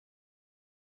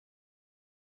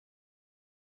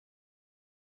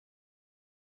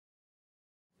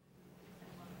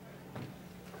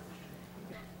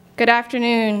Good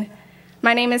afternoon.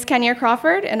 My name is Kenya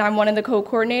Crawford, and I'm one of the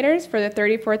co-coordinators for the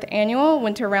 34th Annual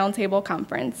Winter Roundtable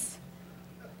Conference.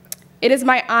 It is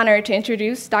my honor to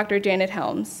introduce Dr. Janet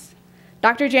Helms.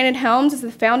 Dr. Janet Helms is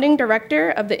the founding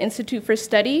director of the Institute for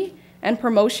Study and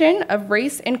Promotion of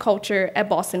Race and Culture at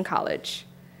Boston College,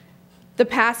 the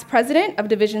past president of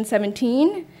Division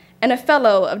 17, and a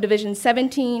fellow of Division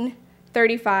 17,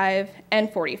 35,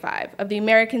 and 45 of the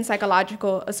American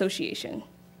Psychological Association.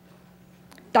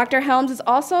 Dr. Helms is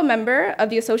also a member of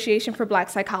the Association for Black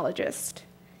Psychologists.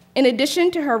 In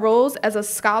addition to her roles as a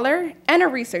scholar and a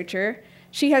researcher,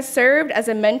 she has served as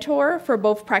a mentor for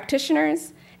both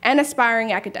practitioners and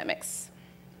aspiring academics.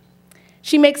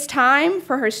 She makes time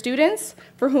for her students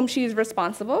for whom she is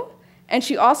responsible, and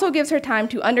she also gives her time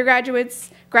to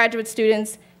undergraduates, graduate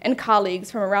students, and colleagues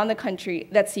from around the country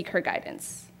that seek her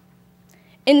guidance.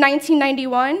 In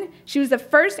 1991, she was the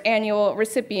first annual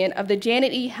recipient of the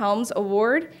Janet E. Helms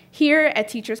Award here at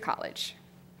Teachers College.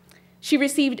 She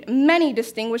received many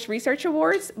distinguished research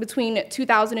awards between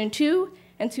 2002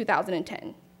 and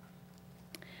 2010.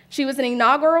 She was an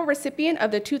inaugural recipient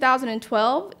of the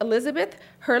 2012 Elizabeth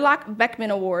Hurlock Beckman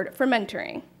Award for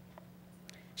mentoring.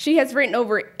 She has written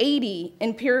over 80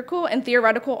 empirical and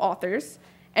theoretical authors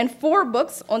and 4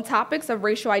 books on topics of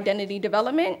racial identity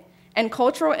development and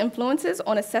cultural influences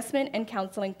on assessment and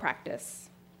counseling practice.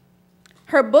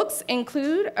 Her books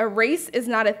include A Race is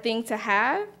Not a Thing to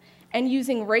Have and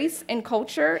Using Race and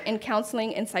Culture in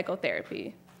Counseling and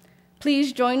Psychotherapy.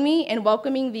 Please join me in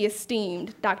welcoming the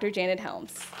esteemed Dr. Janet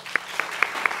Helms.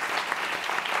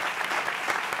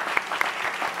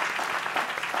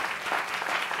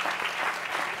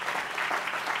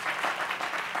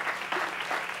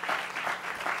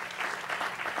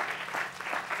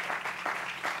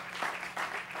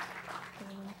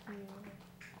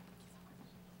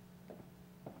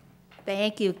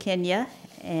 Thank you, Kenya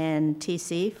and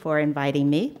TC, for inviting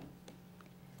me.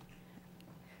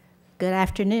 Good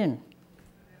afternoon.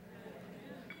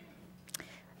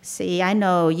 See, I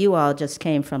know you all just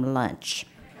came from lunch.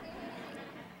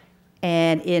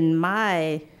 And in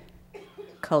my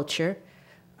culture,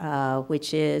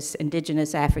 which is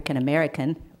Indigenous African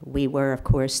American, we were, of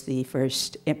course, the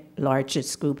first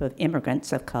largest group of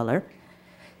immigrants of color.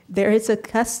 There is a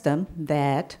custom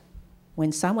that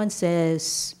when someone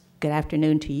says, "Good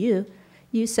afternoon" to you,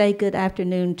 you say good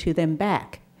afternoon to them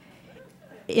back.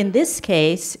 In this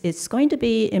case, it's going to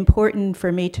be important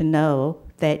for me to know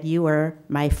that you are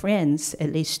my friends,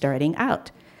 at least starting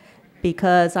out,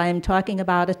 because I'm talking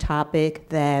about a topic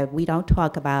that we don't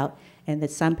talk about and that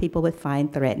some people would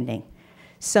find threatening.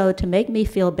 So to make me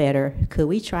feel better, could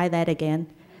we try that again?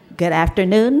 Good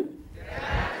afternoon? Good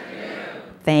afternoon.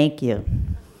 Thank you.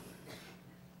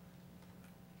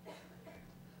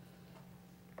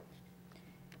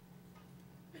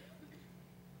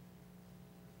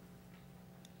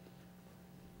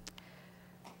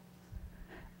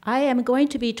 I am going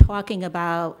to be talking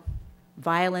about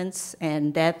violence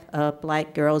and death of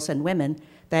Black girls and women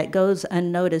that goes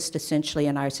unnoticed essentially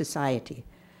in our society.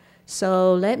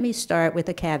 So let me start with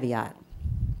a caveat.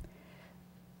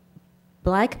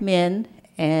 Black men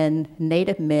and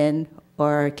Native men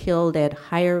are killed at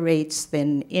higher rates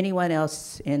than anyone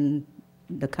else in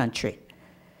the country.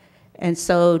 And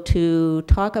so to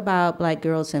talk about Black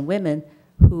girls and women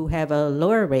who have a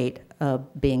lower rate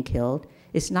of being killed,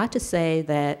 it's not to say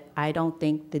that I don't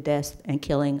think the death and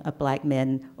killing of Black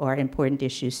men are important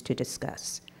issues to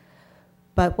discuss.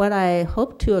 But what I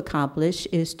hope to accomplish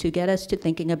is to get us to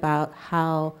thinking about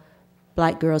how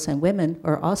Black girls and women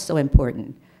are also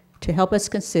important, to help us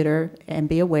consider and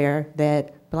be aware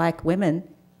that Black women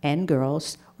and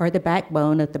girls are the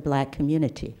backbone of the Black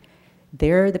community.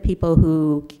 They're the people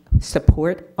who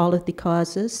support all of the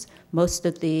causes. Most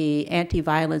of the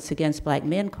anti-violence against Black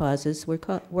men causes were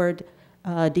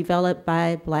developed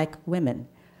by Black women.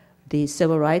 The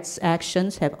civil rights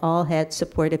actions have all had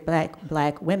supported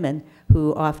Black women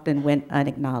who often went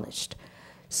unacknowledged.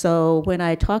 So when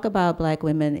I talk about Black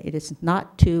women, it is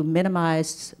not to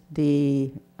minimize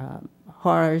the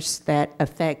horrors that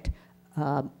affect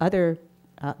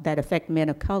men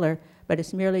of color, but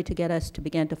it's merely to get us to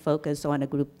begin to focus on a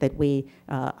group that we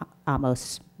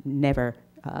almost never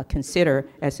consider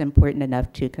as important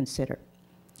enough to consider.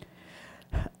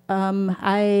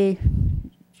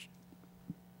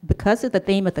 Because of the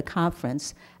theme of the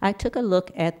conference, I took a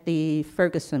look at the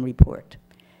Ferguson report.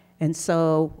 And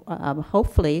so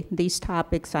hopefully these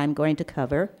topics I'm going to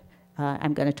cover.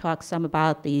 I'm going to talk some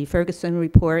about the Ferguson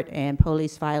report and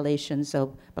police violations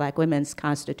of Black women's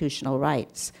constitutional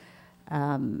rights.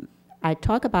 I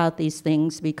talk about these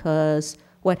things because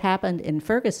what happened in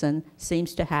Ferguson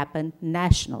seems to happen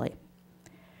nationally.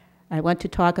 I want to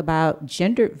talk about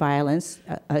gendered violence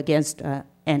against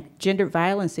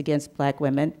Black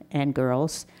women and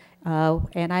girls,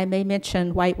 and I may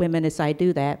mention white women as I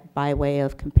do that by way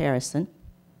of comparison.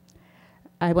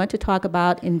 I want to talk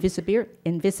about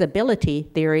invisibility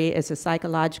theory as a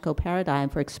psychological paradigm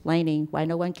for explaining why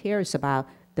no one cares about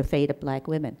the fate of Black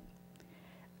women.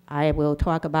 I will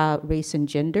talk about race and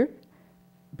gender,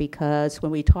 because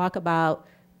when we talk about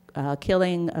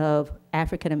killing of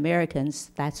African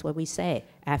Americans, that's what we say,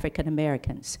 African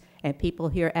Americans. And people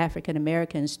hear African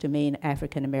Americans to mean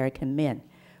African American men.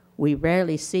 We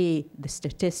rarely see the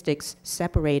statistics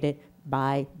separated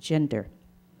by gender.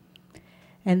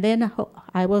 And then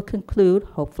I will conclude,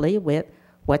 hopefully, with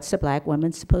what's a Black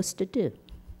woman supposed to do?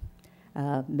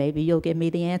 Maybe you'll give me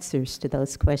the answers to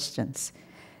those questions.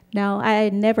 Now, I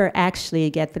never actually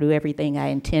get through everything I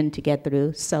intend to get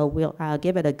through, so I'll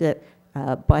give it a good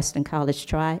Boston College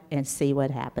try and see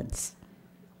what happens.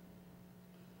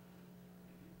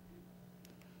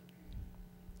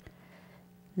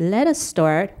 Let us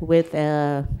start with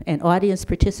an audience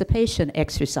participation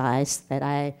exercise that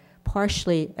I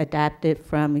partially adapted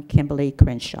from Kimberly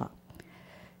Crenshaw.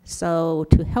 So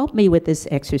to help me with this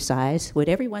exercise, would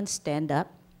everyone stand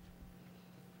up?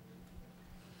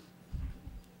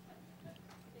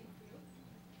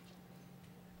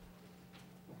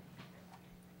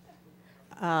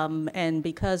 And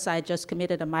because I just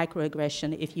committed a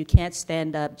microaggression, if you can't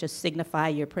stand up, just signify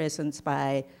your presence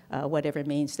by whatever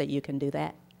means that you can do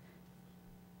that.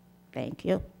 Thank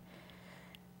you.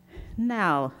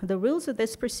 Now, the rules of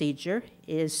this procedure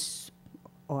is,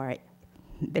 or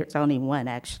there's only one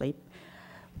actually.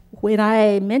 When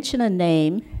I mention a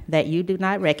name that you do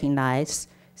not recognize,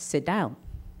 sit down.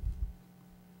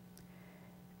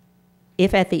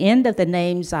 If at the end of the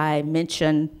names I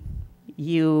mention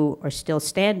you are still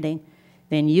standing,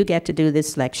 then you get to do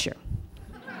this lecture.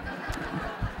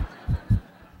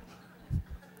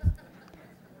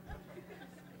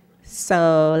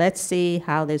 So let's see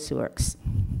how this works.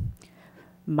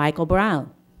 Michael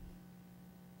Brown.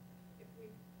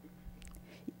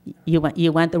 You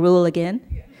want the rule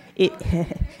again? Yeah.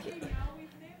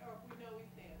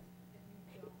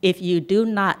 If you do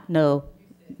not know,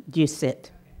 you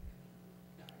sit.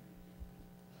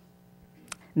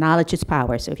 Knowledge is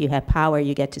power, so if you have power,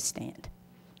 you get to stand.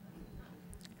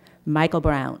 Michael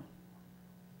Brown.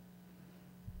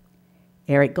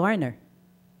 Eric Garner.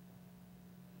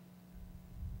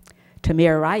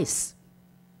 Tamir Rice.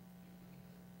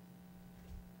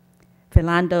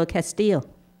 Philando Castile.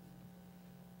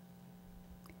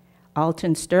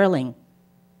 Alton Sterling.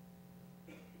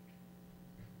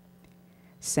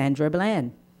 Sandra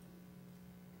Bland.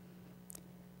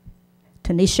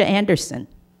 Tanisha Anderson.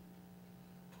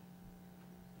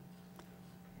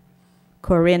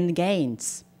 Corinne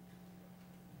Gaines.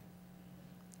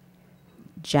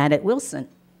 Janet Wilson.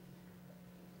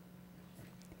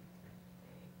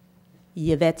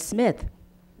 Yvette Smith.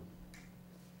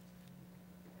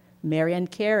 Marion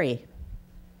Carey.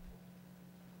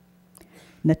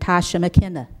 Natasha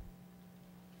McKenna.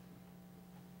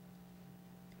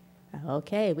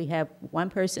 Okay, we have one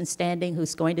person standing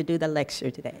who's going to do the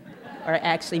lecture today. Or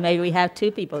actually, maybe we have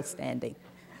two people standing.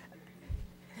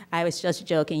 I was just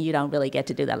joking, you don't really get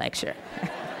to do the lecture.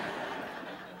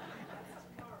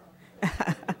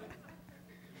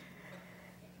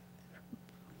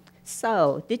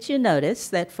 So, did you notice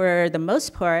that for the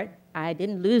most part, I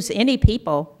didn't lose any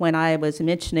people when I was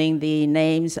mentioning the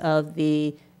names of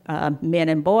the men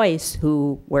and boys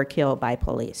who were killed by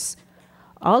police?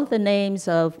 All of the names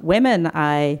of women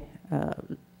I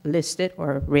listed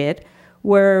or read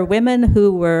were women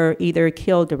who were either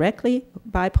killed directly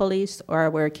by police or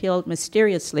were killed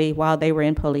mysteriously while they were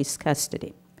in police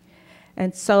custody.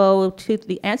 And so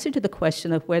the answer to the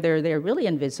question of whether they're really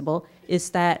invisible is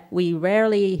that we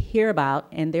rarely hear about,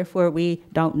 and therefore we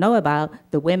don't know about,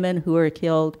 the women who were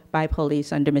killed by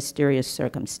police under mysterious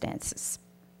circumstances.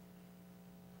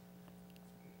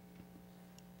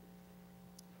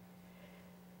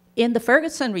 In the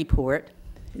Ferguson report,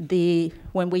 which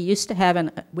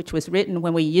was written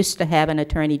when we used to have an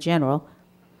attorney general,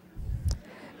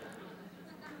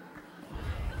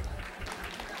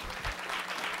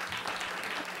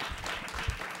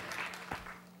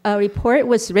 a report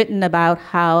was written about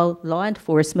how law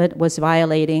enforcement was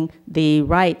violating the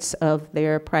rights of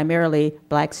their primarily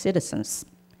black citizens.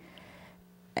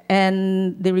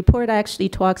 And the report actually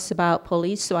talks about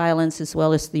police violence as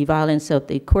well as the violence of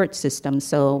the court system.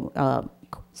 So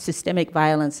systemic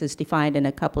violence is defined in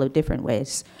a couple of different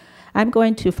ways. I'm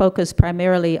going to focus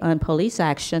primarily on police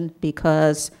action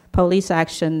because police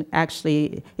action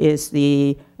actually is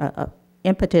the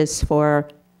impetus for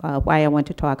why I want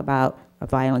to talk about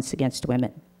violence against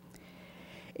women.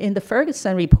 In the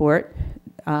Ferguson report,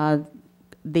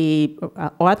 the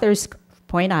authors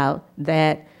point out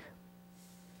that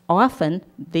often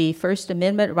the First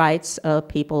Amendment rights of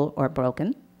people are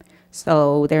broken.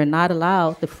 So they're not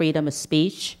allowed the freedom of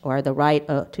speech or the right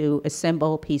to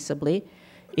assemble peaceably.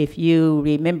 If you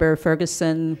remember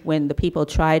Ferguson, when the people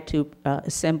tried to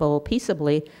assemble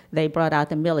peaceably, they brought out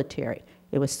the military.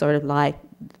 It was sort of like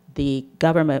the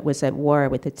government was at war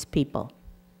with its people.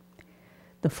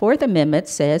 The Fourth Amendment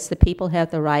says the people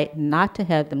have the right not to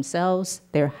have themselves,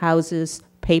 their houses,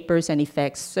 papers, and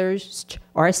effects searched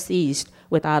or seized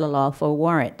without a lawful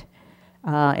warrant.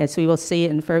 As we will see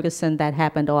in Ferguson, that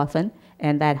happened often,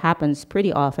 and that happens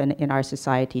pretty often in our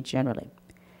society generally.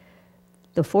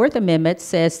 The Fourth Amendment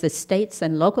says that states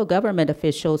and local government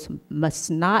officials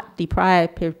must not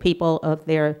deprive people of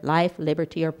their life,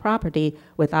 liberty, or property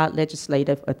without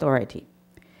legislative authority.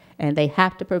 And they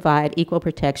have to provide equal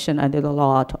protection under the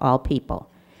law to all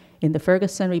people. In the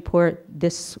Ferguson report,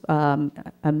 this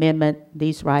amendment,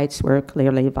 these rights were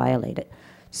clearly violated.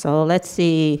 So let's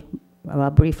see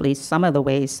briefly some of the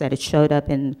ways that it showed up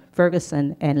in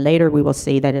Ferguson, and later we will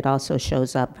see that it also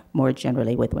shows up more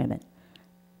generally with women.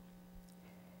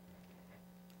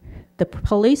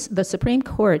 The Supreme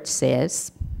Court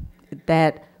says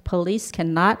that police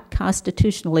cannot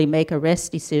constitutionally make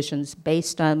arrest decisions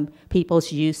based on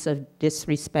people's use of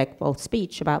disrespectful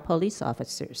speech about police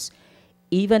officers,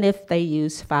 even if they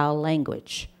use foul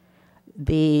language.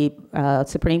 The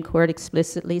Supreme Court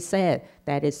explicitly said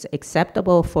that it's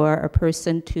acceptable for a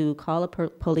person to call a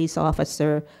police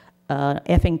officer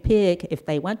effing pig if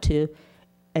they want to,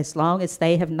 as long as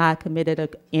they have not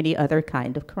committed any other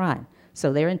kind of crime.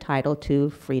 So they're entitled to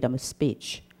freedom of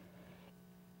speech.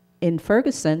 In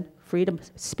Ferguson, freedom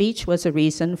of speech was a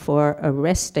reason for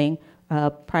arresting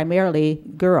primarily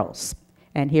girls.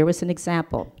 And here was an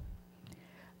example.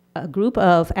 A group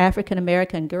of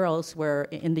African-American girls were,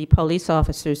 in the police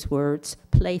officer's words,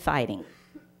 play fighting.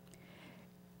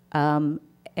 And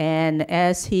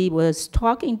as he was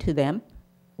talking to them,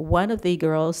 one of the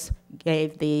girls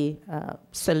gave the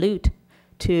salute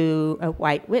to a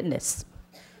white witness.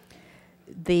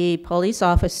 The police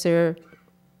officer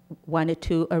wanted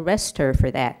to arrest her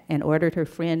for that and ordered her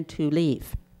friend to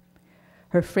leave.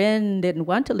 Her friend didn't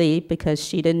want to leave because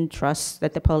she didn't trust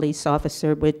that the police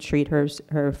officer would treat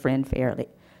her friend fairly.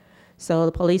 So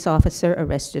the police officer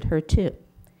arrested her too.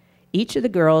 Each of the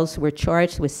girls were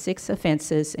charged with 6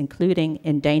 offenses, including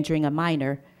endangering a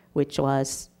minor, which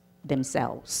was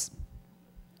themselves.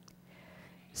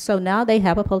 So now they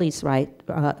have a police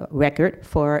record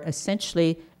for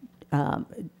essentially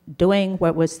doing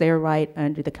what was their right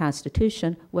under the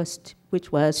Constitution,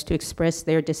 which was to express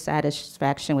their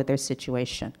dissatisfaction with their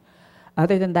situation.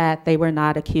 Other than that, they were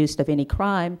not accused of any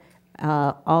crime.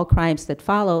 All crimes that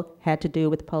follow had to do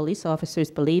with police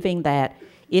officers believing that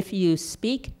if you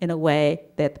speak in a way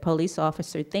that the police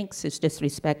officer thinks is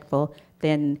disrespectful,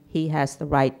 then he has the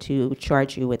right to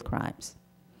charge you with crimes.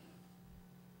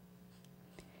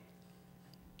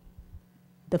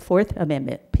 The Fourth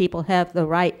Amendment, people have the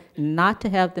right not to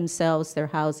have themselves, their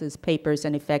houses, papers,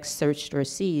 and effects searched or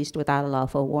seized without a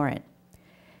lawful warrant.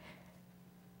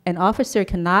 An officer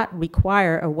cannot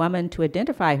require a woman to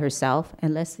identify herself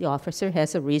unless the officer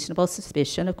has a reasonable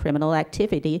suspicion of criminal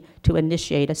activity to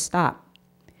initiate a stop.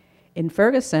 In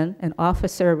Ferguson, an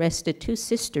officer arrested 2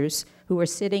 sisters who were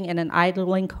sitting in an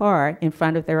idling car in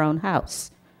front of their own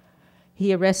house.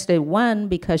 He arrested one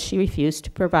because she refused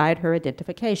to provide her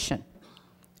identification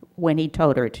when he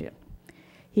told her to.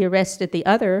 He arrested the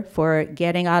other for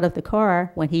getting out of the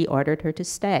car when he ordered her to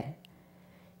stay.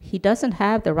 He doesn't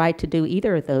have the right to do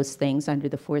either of those things under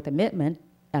the Fourth Amendment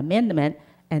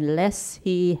unless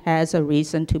he has a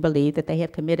reason to believe that they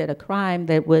have committed a crime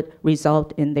that would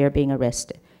result in their being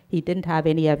arrested. He didn't have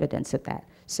any evidence of that.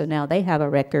 So now they have a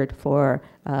record for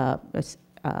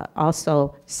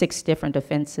also 6 different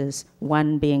offenses,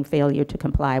 one being failure to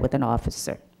comply with an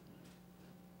officer.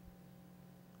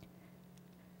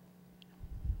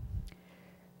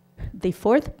 The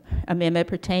Fourth Amendment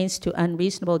pertains to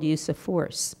unreasonable use of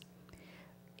force.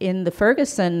 In the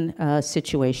Ferguson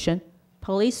situation,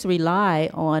 police rely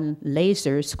on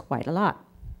lasers quite a lot.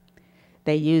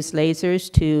 They use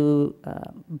lasers to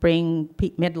bring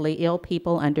mentally ill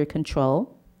people under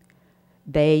control.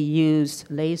 They use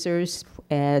lasers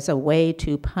as a way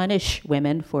to punish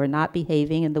women for not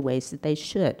behaving in the ways that they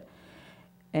should.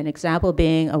 An example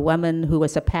being a woman who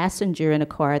was a passenger in a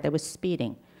car that was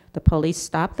speeding. The police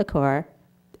stopped the car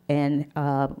and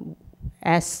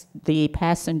asked the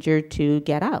passenger to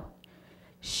get out.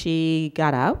 She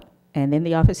got out, and then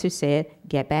the officer said,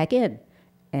 "Get back in."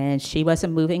 And she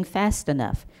wasn't moving fast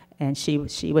enough. And she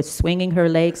was swinging her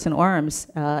legs and arms,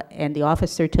 and the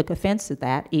officer took offense at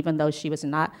that, even though she was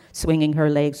not swinging her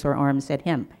legs or arms at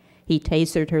him. He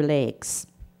tasered her legs.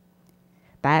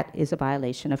 That is a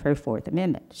violation of her Fourth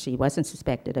Amendment. She wasn't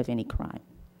suspected of any crime.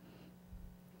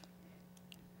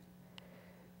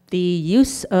 The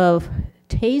use of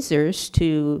tasers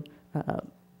to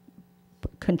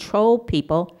control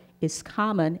people is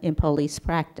common in police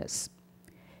practice.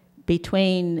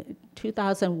 Between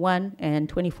 2001 and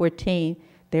 2014,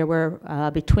 there were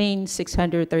between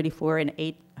 634 and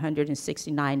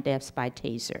 869 deaths by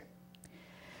taser.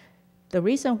 The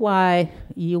reason why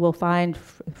you will find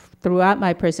throughout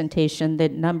my presentation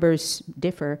that numbers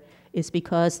differ is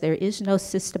because there is no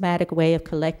systematic way of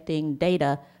collecting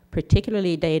data,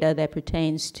 particularly data that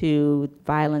pertains to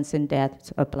violence and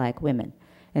deaths of Black women.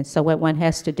 And so what one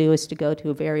has to do is to go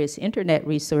to various internet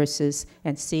resources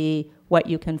and see what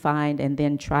you can find and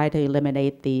then try to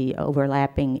eliminate the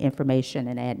overlapping information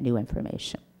and add new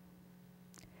information.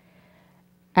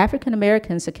 African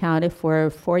Americans accounted for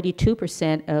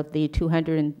 42% of the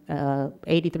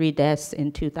 283 deaths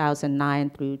in 2009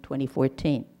 through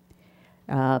 2014.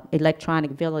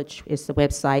 Electronic Village is the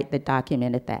website that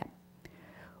documented that.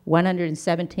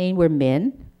 117 were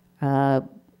men,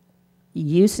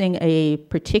 using a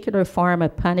particular form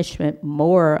of punishment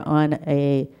more on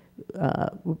a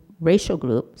racial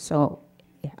group, so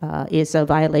is a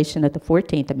violation of the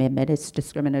 14th Amendment. It's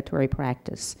discriminatory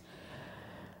practice.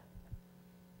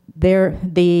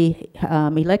 The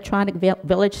Electronic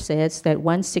Village says that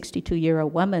one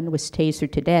 62-year-old woman was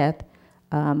tasered to death.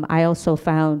 I also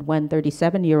found one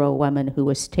 37-year-old woman who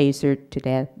was tasered to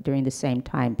death during the same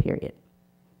time period.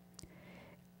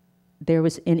 There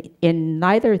was, in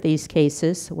neither of these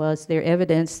cases, was there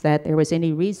evidence that there was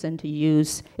any reason to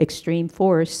use extreme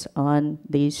force on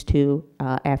these two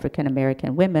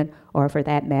African-American women, or for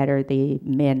that matter, the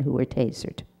men who were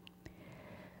tasered.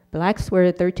 Blacks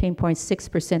were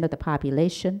 13.6% of the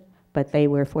population, but they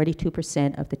were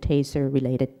 42% of the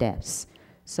taser-related deaths.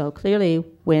 So clearly,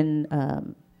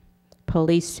 when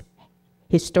police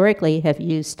historically have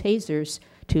used tasers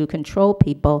to control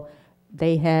people,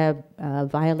 they have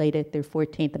violated their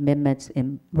 14th Amendment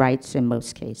rights in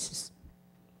most cases.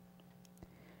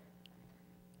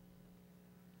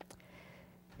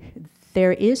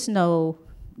 There is no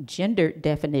gender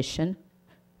definition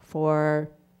for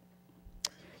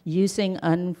using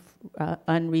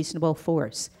unreasonable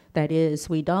force. That is,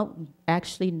 we don't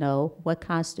actually know what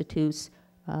constitutes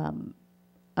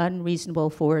unreasonable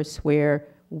force where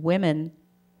women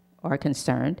are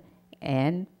concerned,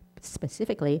 and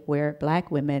specifically where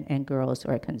Black women and girls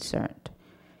are concerned.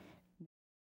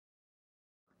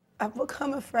 I've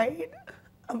become afraid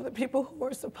of the people who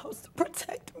are supposed to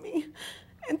protect me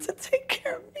and to take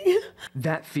care of me.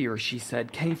 That fear, she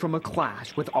said, came from a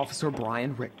clash with Officer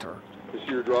Brian Richter. You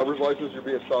see your driver's license, you're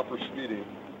being stopped for speeding.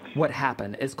 What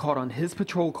happened is caught on his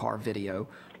patrol car video,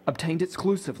 obtained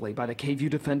exclusively by the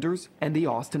KVUE Defenders and the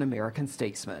Austin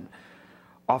American-Statesman.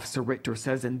 Officer Richter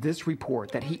says in this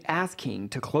report that he asked King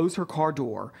to close her car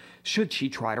door should she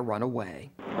try to run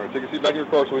away. All right, take a seat back in your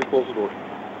car so we can close the door.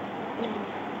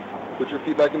 Put your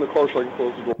feet back in the car so I can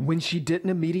close the door. When she didn't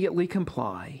immediately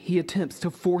comply, he attempts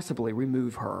to forcibly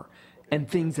remove her, and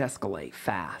things escalate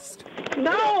fast.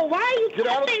 No, why are you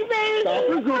touching me?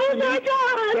 Oh my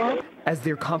God! As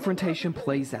their confrontation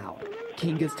plays out,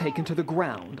 King is taken to the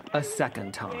ground a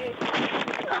second time.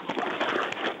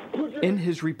 In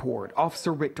his report,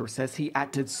 Officer Richter says he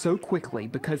acted so quickly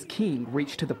because King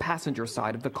reached to the passenger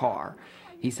side of the car.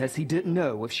 He says he didn't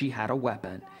know if she had a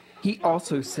weapon. He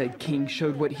also said King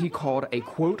showed what he called a,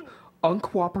 quote,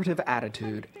 uncooperative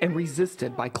attitude and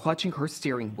resisted by clutching her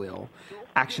steering wheel,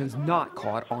 actions not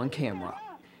caught on camera.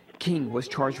 King was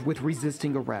charged with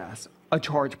resisting arrest, a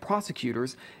charge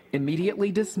prosecutors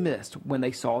immediately dismissed when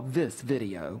they saw this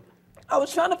video. I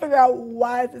was trying to figure out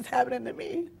why is this happening to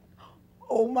me.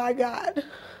 Oh my God.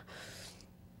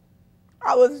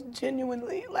 I was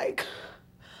genuinely like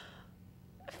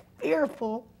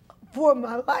fearful for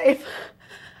my life.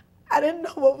 I didn't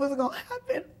know what was gonna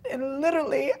happen. And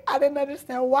literally, I didn't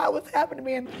understand why it was happening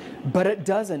to me. But it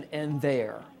doesn't end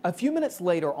there. A few minutes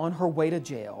later, on her way to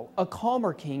jail, a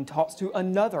calmer King talks to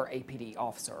another APD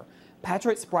officer,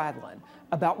 Patrick Spradlin,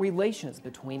 about relations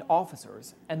between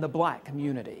officers and the Black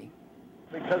community.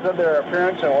 Because of their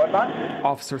appearance and whatnot?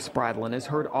 Officer Spradlin is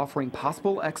heard offering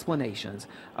possible explanations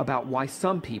about why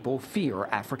some people fear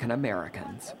African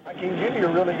Americans. I can give you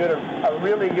a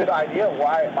really good idea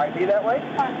why it might be that way.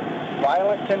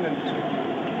 Violent tendencies.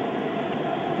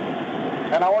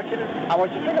 And I want you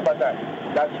to think about that.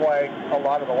 That's why a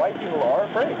lot of the white people are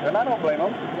afraid, and I don't blame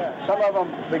them. Yeah. Some of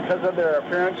them, because of their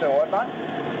appearance and whatnot,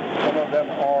 some of them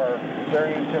are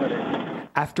very intimidating.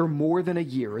 After more than a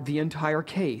year, the entire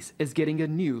case is getting a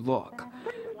new look.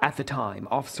 At the time,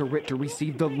 Officer Richter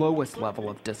received the lowest level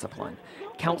of discipline,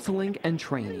 counseling and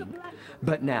training.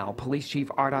 But now, Police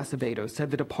Chief Art Acevedo said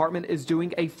the department is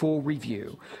doing a full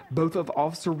review, both of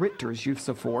Officer Richter's use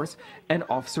of force and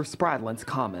Officer Spradlin's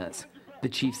comments. The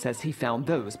chief says he found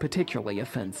those particularly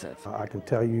offensive. I can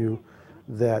tell you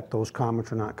that those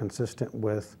comments are not consistent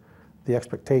with the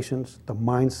expectations, the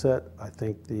mindset. I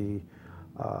think the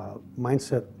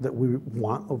mindset that we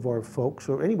want of our folks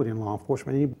or anybody in law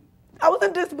enforcement. I was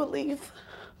in disbelief.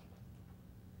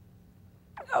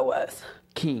 I was.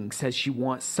 King says she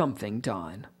wants something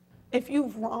done. If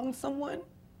you've wronged someone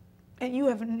and you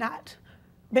have not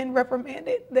been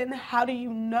reprimanded, then how do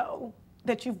you know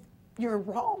that you're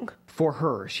wrong? For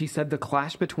her, she said the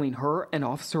clash between her and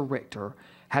Officer Richter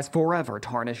has forever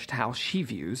tarnished how she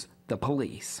views the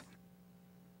police.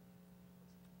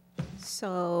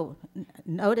 So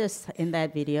notice in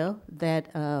that video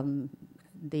that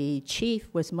the chief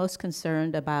was most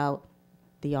concerned about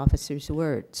the officer's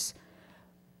words.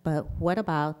 But what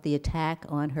about the attack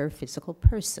on her physical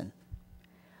person?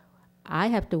 I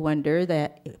have to wonder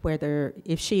that whether,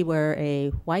 if she were a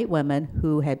white woman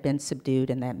who had been subdued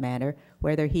in that manner,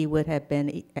 whether he would have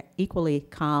been equally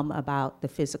calm about the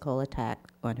physical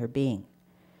attack on her being.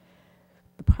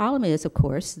 The problem is, of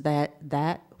course, that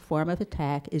that form of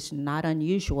attack is not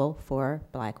unusual for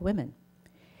black women.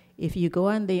 If you go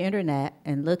on the internet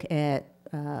and look at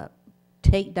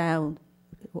takedowns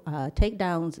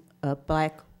of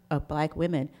black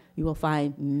women, you will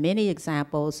find many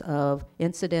examples of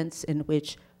incidents in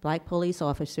which black police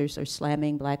officers are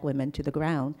slamming black women to the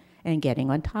ground and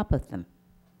getting on top of them.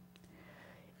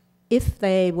 If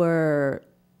they were,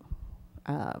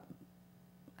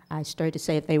 I started to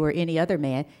say if they were any other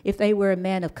man, if they were a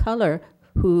man of color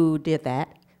who did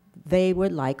that, they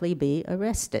would likely be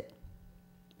arrested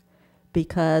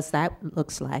because that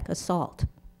looks like assault.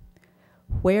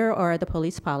 Where are the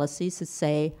police policies that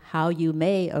say how you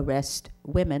may arrest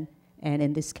women, and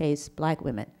in this case, black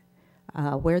women?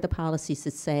 Where are the policies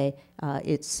that say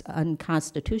it's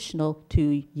unconstitutional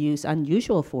to use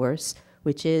unusual force,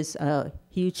 which is a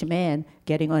huge man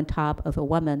getting on top of a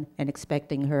woman and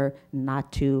expecting her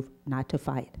not to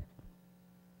fight?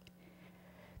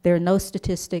 There are no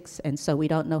statistics, and so we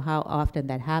don't know how often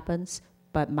that happens.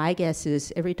 But my guess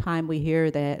is every time we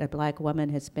hear that a black woman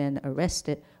has been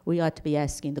arrested, we ought to be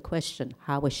asking the question,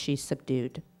 how was she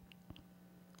subdued?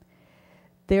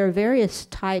 There are various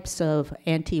types of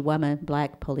anti-woman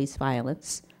black police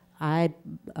violence. I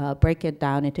break it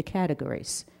down into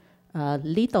categories.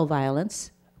 Lethal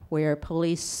violence, where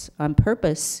police on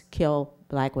purpose kill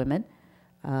black women,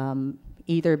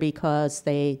 either because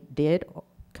they did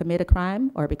commit a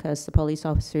crime, or because the police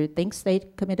officer thinks they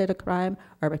committed a crime,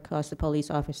 or because the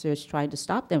police officer is trying to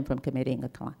stop them from committing a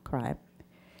crime.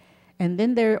 And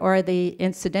then there are the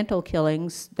incidental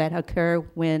killings that occur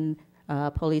when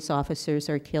police officers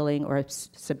are killing or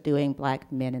subduing black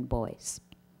men and boys.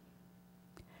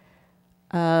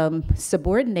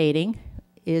 Subordinating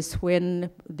is when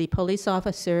the police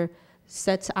officer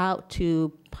sets out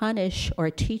to punish or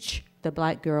teach the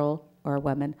black girl or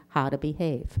woman how to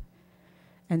behave.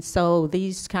 And so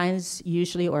these kinds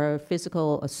usually are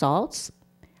physical assaults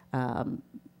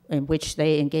in which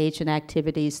they engage in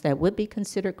activities that would be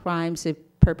considered crimes if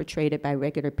perpetrated by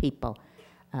regular people.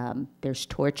 There's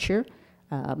torture.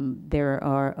 There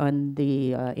are, on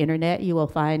the internet, you will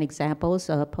find examples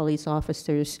of police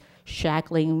officers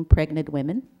shackling pregnant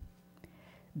women.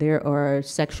 There are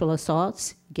sexual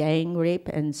assaults, gang rape,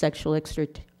 and sexual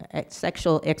extortion.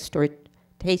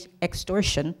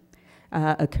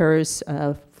 Occurs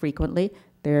frequently.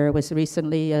 There was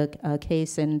recently a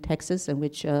case in Texas in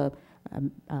which a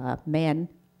man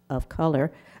of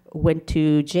color went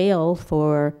to jail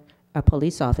for, a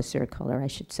police officer of color, I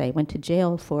should say, went to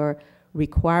jail for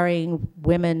requiring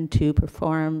women to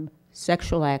perform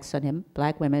sexual acts on him,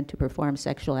 black women to perform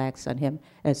sexual acts on him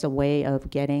as a way of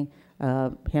getting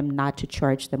him not to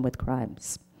charge them with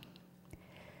crimes.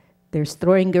 There's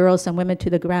throwing girls and women to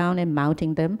the ground and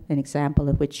mounting them, an example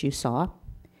of which you saw.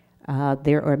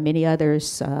 There are many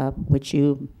others which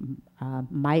you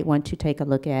might want to take a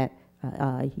look at.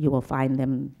 You will find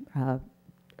them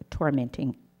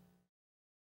tormenting.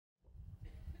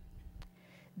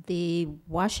 The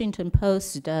Washington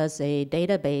Post does a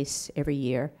database every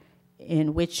year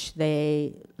in which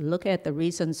they look at the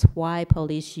reasons why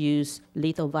police use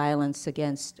lethal violence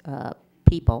against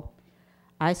people.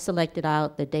 I selected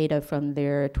out the data from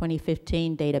their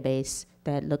 2015 database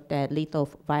that looked at lethal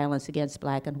violence against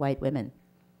black and white women.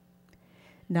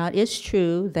 Now, it's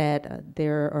true that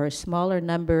there are a smaller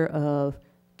number of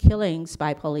killings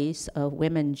by police of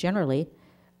women generally,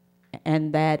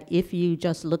 and that if you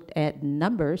just looked at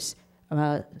numbers,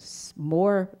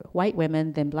 more white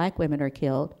women than black women are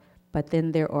killed, but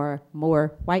then there are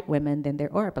more white women than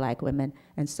there are black women,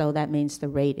 and so that means the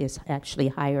rate is actually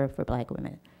higher for black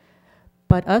women.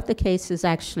 But of the cases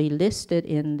actually listed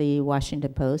in the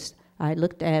Washington Post, I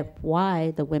looked at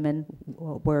why the women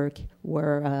were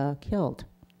killed.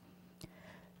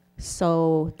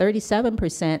 So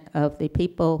 37% of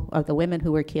the women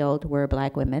who were killed were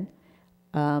black women.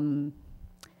 4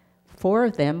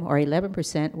 of them, or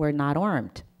 11%, were not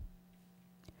armed.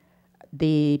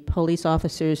 The police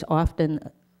officers often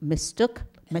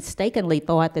mistakenly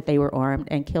thought that they were armed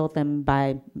and killed them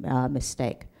by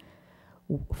mistake.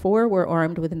 4 were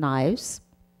armed with knives.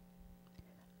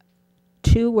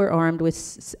 2 were armed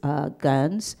with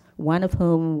guns, one of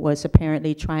whom was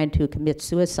apparently trying to commit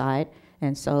suicide,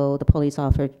 and so the police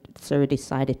officer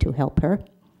decided to help her.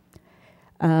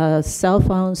 Cell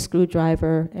phone,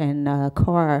 screwdriver, and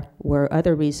car were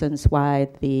other reasons why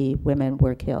the women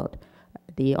were killed.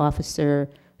 The officer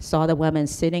saw the woman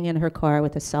sitting in her car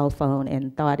with a cell phone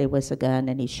and thought it was a gun,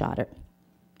 and he shot her.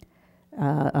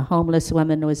 A homeless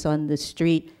woman was on the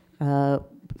street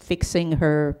fixing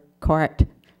her cart,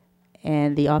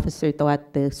 and the officer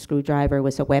thought the screwdriver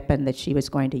was a weapon that she was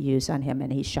going to use on him,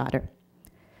 and he shot her.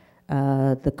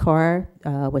 The car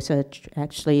was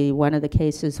actually, one of the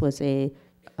cases was a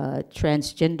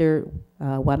transgender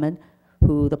woman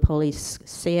who the police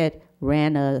said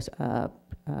ran a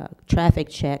traffic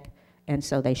check, and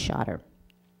so they shot her.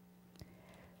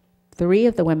 3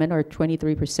 of the women, or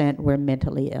 23%, were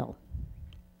mentally ill.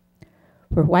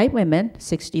 For white women,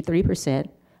 63%,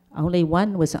 only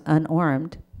 1 was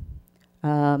unarmed.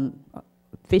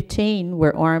 15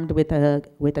 were armed with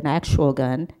an actual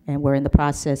gun and were in the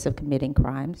process of committing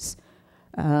crimes.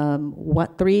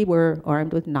 3 were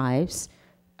armed with knives.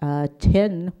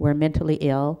 10 were mentally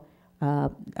ill.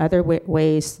 Other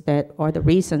ways that are the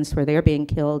reasons for their being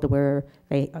killed were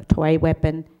a toy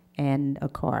weapon and a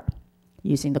car,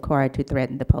 using the car to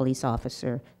threaten the police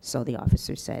officer, so the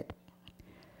officer said.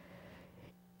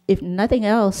 If nothing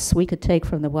else, we could take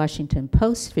from the Washington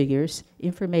Post figures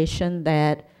information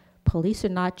that police are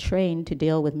not trained to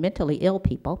deal with mentally ill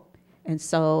people, and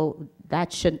so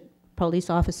police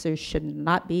officers should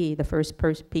not be the first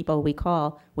people we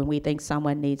call when we think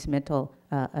someone needs mental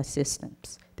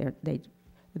assistance.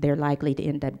 They're likely to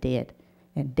end up dead,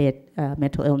 and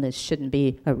mental illness shouldn't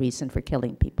be a reason for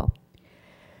killing people.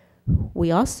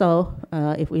 We also,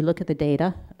 if we look at the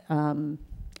data,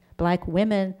 black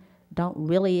women don't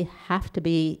really have to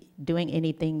be doing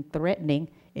anything threatening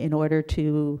in order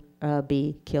to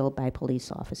be killed by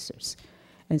police officers.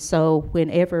 And so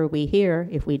whenever we hear,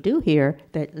 if we do hear,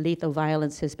 that lethal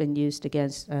violence has been used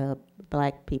against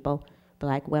black people,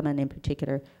 black women in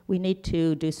particular, we need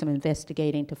to do some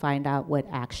investigating to find out what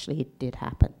actually did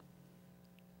happen.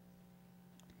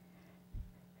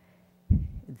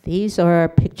 These are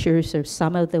pictures of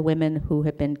some of the women who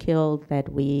have been killed that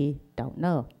we don't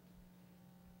know.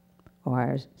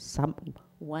 Or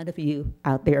one of you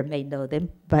out there may know them,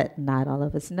 but not all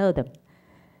of us know them.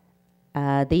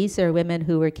 These are women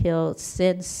who were killed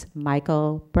since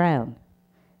Michael Brown,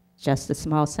 just a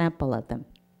small sample of them.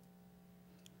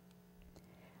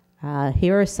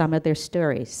 Here are some of their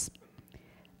stories.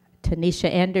 Tanisha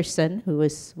Anderson, who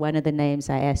was one of the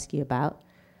names I asked you about,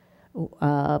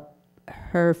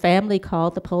 her family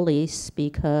called the police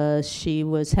because she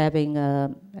was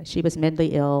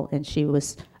mentally ill and she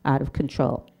was out of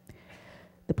control.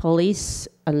 The police,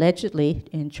 allegedly,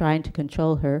 in trying to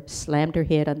control her, slammed her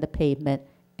head on the pavement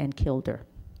and killed her.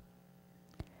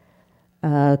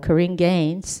 Corinne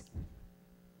Gaines,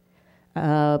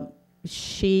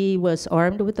 she was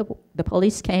armed with the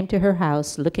police came to her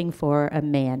house looking for a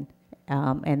man,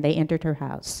 and they entered her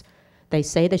house. They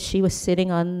say that she was sitting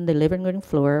on the living room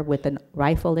floor with a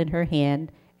rifle in her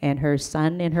hand and her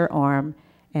son in her arm,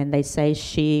 and they say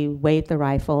she waved the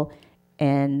rifle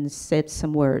and said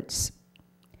some words.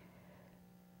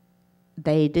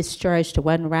 They discharged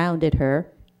 1 round at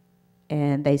her,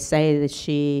 and they say that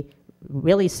she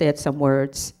really said some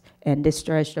words and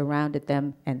discharged a round at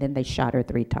them, and then they shot her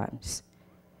 3 times.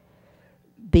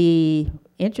 The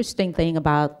interesting thing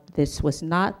about this was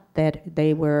not that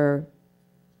they were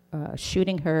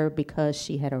shooting her because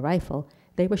she had a rifle.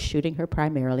 They were shooting her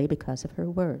primarily because of her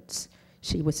words.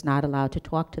 She was not allowed to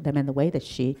talk to them in the way that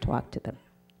she talked to them.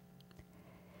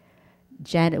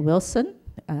 Janet Wilson,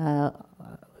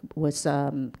 was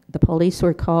the police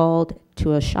were called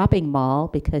to a shopping mall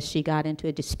because she got into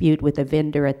a dispute with a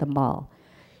vendor at the mall.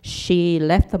 She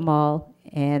left the mall,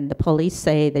 and the police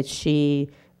say that she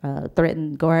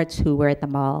threatened guards who were at the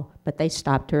mall, but they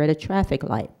stopped her at a traffic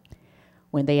light.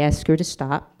 When they asked her to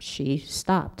stop, she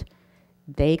stopped.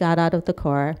 They got out of the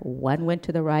car, one went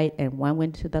to the right and one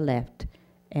went to the left,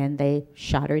 and they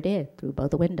shot her dead through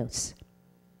both the windows.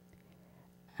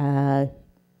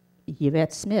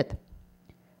 Yvette Smith.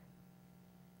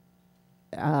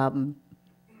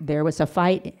 There was a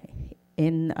fight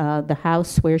in the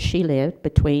house where she lived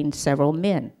between several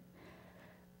men.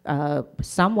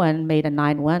 Someone made a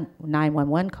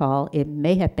 911 call. It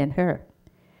may have been her.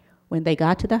 When they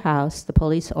got to the house, the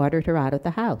police ordered her out of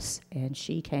the house, and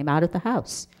she came out of the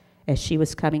house. As she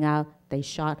was coming out, they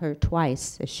shot her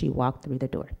twice as she walked through the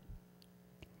door.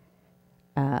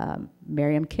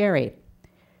 Miriam Carey.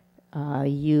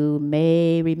 You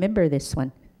may remember this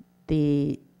one.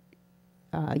 The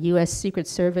U.S. Secret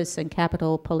Service and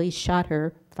Capitol Police shot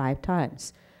her 5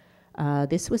 times.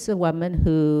 This was a woman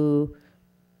who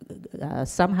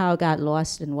somehow got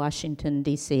lost in Washington,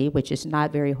 D.C., which is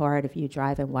not very hard if you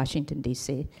drive in Washington,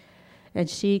 D.C. And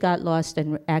she got lost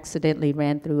and accidentally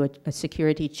ran through a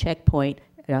security checkpoint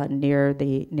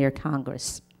near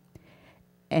Congress.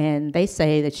 And they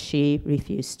say that she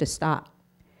refused to stop.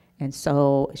 And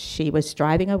so she was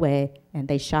driving away, and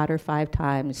they shot her 5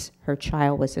 times. Her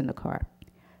child was in the car.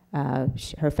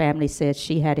 Her family said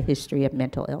she had a history of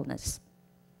mental illness.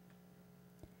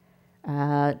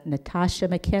 Natasha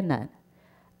McKenna.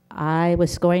 I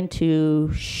was going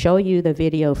to show you the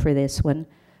video for this one,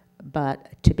 but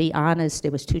to be honest,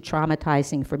 it was too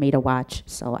traumatizing for me to watch,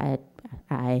 so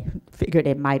I figured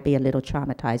it might be a little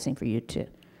traumatizing for you too.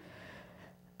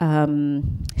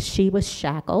 She was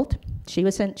shackled. She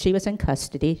was in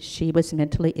custody. She was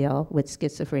mentally ill with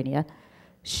schizophrenia.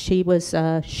 She was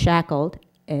shackled,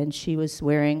 and she was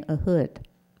wearing a hood.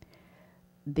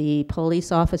 The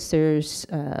police officers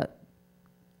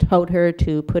told her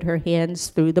to put her hands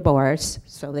through the bars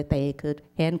so that they could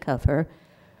handcuff her,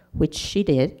 which she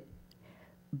did.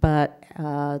 But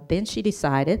then she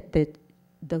decided that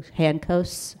the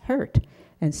handcuffs hurt.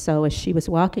 And so as she was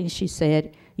walking, she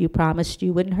said, "You promised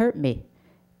you wouldn't hurt me."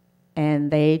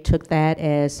 And they took that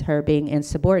as her being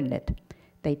insubordinate.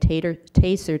 They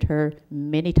tasered her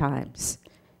many times,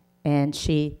 and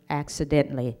she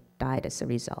accidentally died as a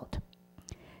result.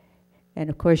 And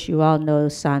of course, you all know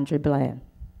Sandra Bland.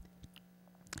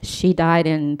 She died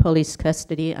in police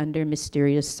custody under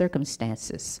mysterious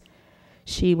circumstances.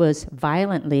 She was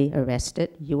violently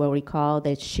arrested. You will recall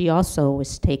that she also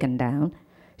was taken down.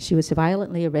 She was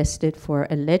violently arrested for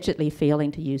allegedly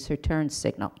failing to use her turn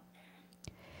signal.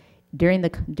 During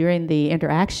the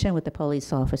interaction with the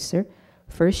police officer,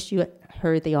 first you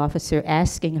heard the officer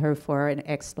asking her for an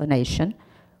explanation,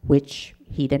 which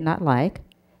he did not like,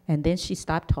 and then she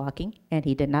stopped talking, and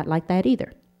he did not like that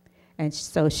either. And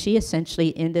so she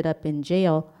essentially ended up in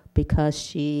jail because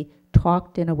she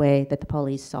talked in a way that the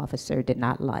police officer did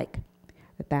not like.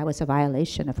 That was a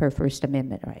violation of her First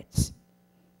Amendment rights.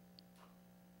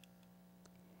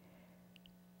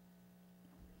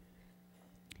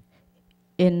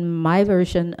 In my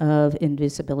version of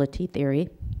invisibility theory,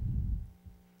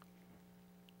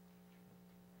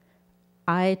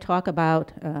 I talk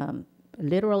about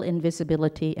literal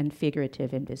invisibility and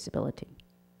figurative invisibility.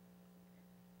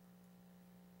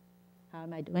 How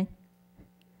am I doing?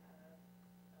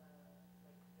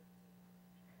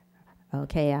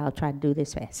 Okay, I'll try to do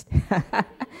this fast.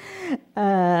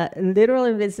 Literal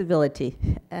invisibility.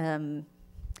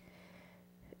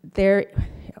 There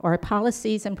are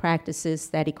policies and practices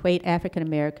that equate African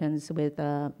Americans with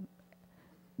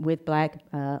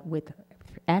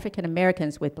African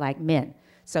Americans with black men.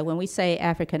 So when we say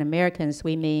African Americans,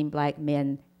 we mean black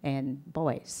men and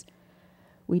boys.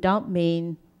 We don't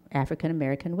mean African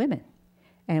American women.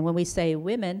 And when we say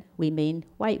women, we mean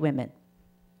white women.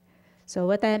 So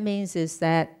what that means is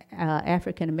that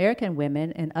African American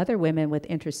women and other women with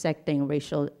intersecting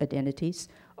racial identities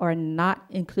are not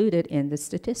included in the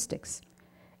statistics.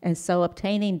 And so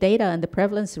obtaining data on the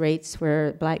prevalence rates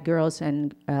for black girls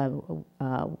and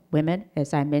women,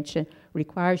 as I mentioned,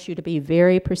 requires you to be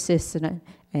very persistent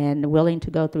and willing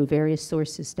to go through various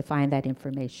sources to find that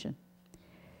information.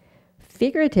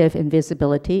 Figurative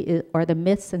invisibility are the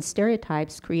myths and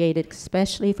stereotypes created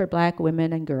especially for black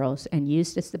women and girls and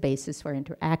used as the basis for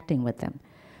interacting with them.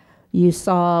 You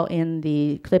saw in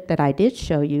the clip that I did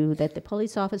show you that the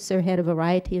police officer had a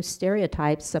variety of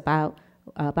stereotypes about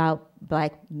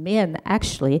black men,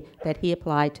 actually, that he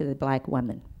applied to the black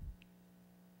women.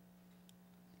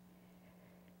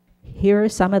 Here are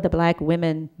some of the black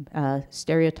women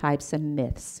stereotypes and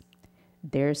myths.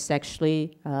 They're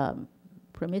sexually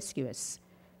promiscuous.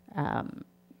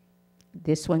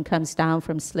 This one comes down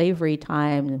from slavery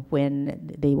time,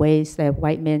 when the ways that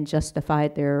white men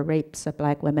justified their rapes of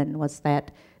black women was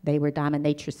that they were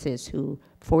dominatrices who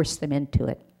forced them into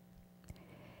it.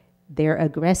 They're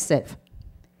aggressive,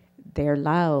 they're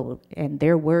loud, and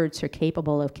their words are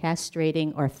capable of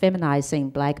castrating or feminizing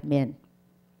black men.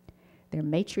 They're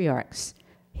matriarchs,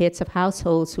 heads of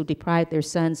households who deprive their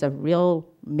sons of real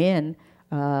men,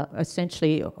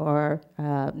 essentially, or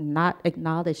not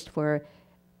acknowledged for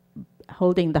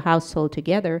holding the household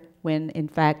together, when in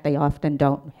fact they often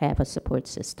don't have a support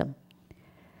system.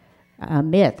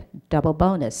 Myth, double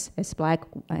bonus, as black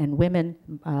women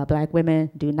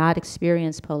do not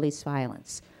experience police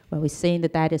violence. Well, we've seen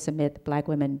that that is a myth. Black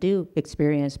women do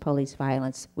experience police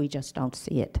violence, we just don't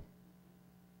see it.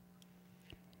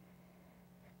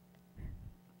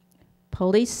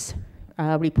 Police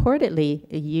reportedly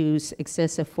use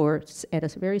excessive force at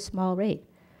a very small rate,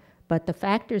 but the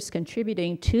factors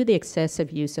contributing to the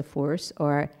excessive use of force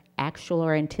are actual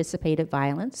or anticipated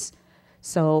violence.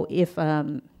 So if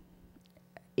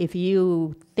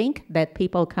you think that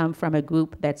people come from a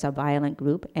group that's a violent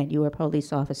group and you're a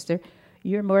police officer,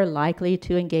 you're more likely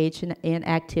to engage in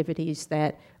activities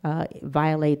that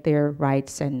violate their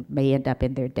rights and may end up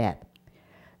in their death.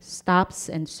 Stops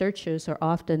and searches are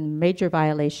often major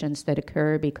violations that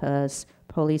occur because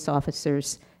police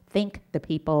officers think the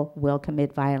people will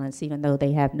commit violence, even though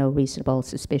they have no reasonable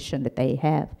suspicion that they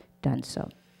have done so.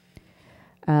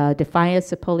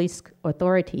 Defiance of police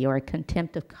authority, or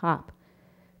contempt of cop.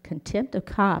 Contempt of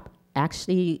cop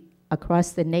actually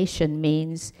across the nation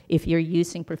means if you're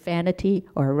using profanity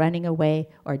or running away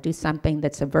or do something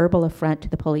that's a verbal affront to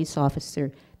the police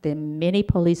officer, then many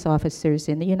police officers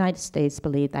in the United States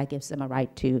believe that gives them a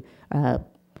right to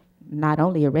not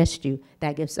only arrest you,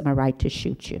 that gives them a right to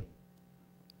shoot you.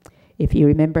 If you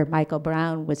remember, Michael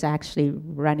Brown was actually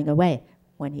running away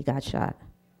when he got shot.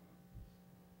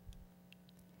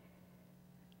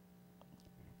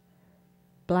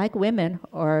 Black women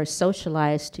are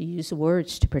socialized to use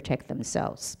words to protect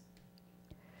themselves.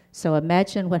 So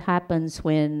imagine what happens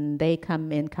when they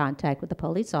come in contact with a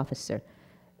police officer.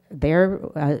 Their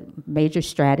major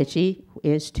strategy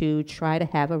is to try to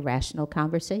have a rational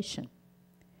conversation,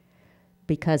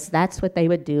 because that's what they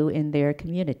would do in their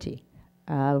community.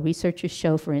 Researchers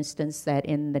show, for instance, that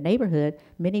in the neighborhood,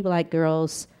 many black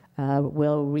girls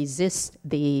will resist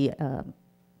the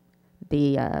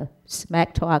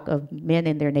smack talk of men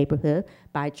in their neighborhood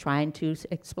by trying to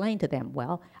explain to them,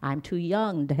 well, I'm too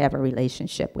young to have a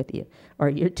relationship with you, or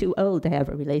you're too old to have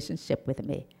a relationship with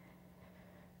me.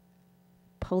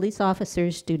 Police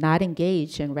officers do not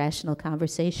engage in rational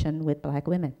conversation with black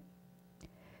women.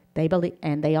 They believe,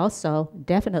 and they also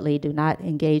definitely do not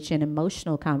engage in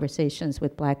emotional conversations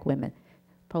with black women.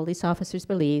 Police officers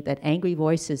believe that angry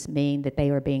voices mean that they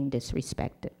are being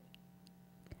disrespected.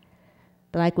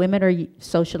 Black women are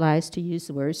socialized to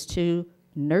use words to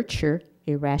nurture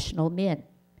irrational men.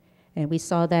 And we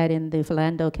saw that in the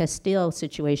Philando Castile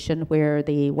situation, where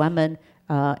the woman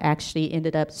actually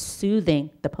ended up soothing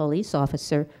the police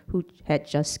officer who had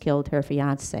just killed her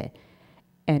fiance.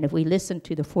 And if we listen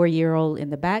to the 4-year-old in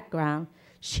the background,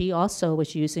 she also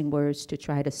was using words to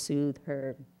try to soothe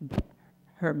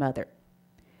her mother.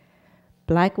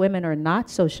 Black women are not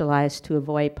socialized to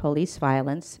avoid police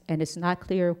violence, and it's not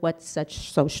clear what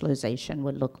such socialization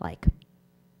would look like.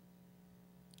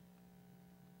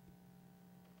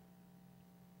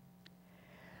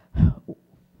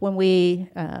 When we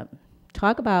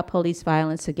talk about police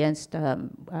violence against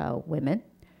women,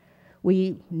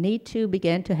 we need to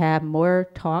begin to have more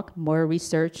talk, more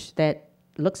research that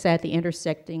looks at the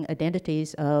intersecting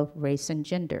identities of race and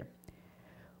gender.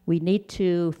 We need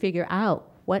to figure out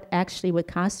what actually would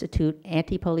constitute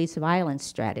anti-police violence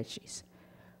strategies.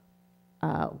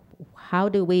 How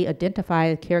do we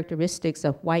identify the characteristics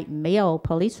of white male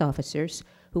police officers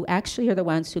who actually are the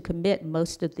ones who commit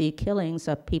most of the killings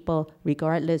of people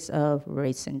regardless of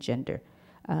race and gender?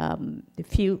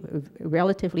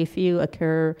 Relatively few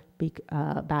occur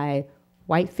by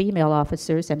white female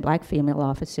officers and black female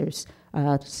officers.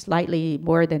 Slightly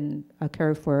more than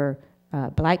occur for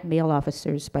black male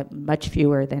officers, but much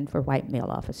fewer than for white male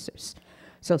officers.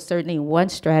 So certainly one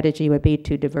strategy would be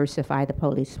to diversify the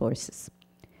police forces.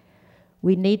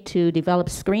 We need to develop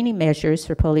screening measures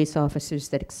for police officers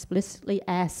that explicitly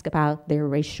ask about their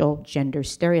racial gender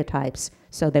stereotypes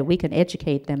so that we can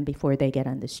educate them before they get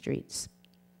on the streets.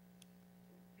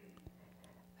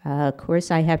 Of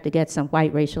course, I have to get some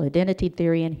white racial identity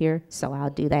theory in here, so I'll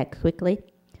do that quickly.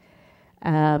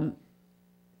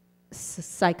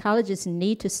 psychologists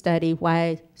need to study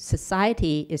why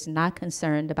society is not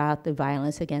concerned about the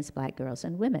violence against black girls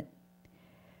and women.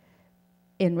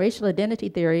 In racial identity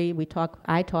theory,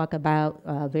 I talk about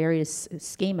various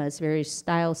schemas, various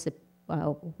styles that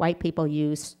white people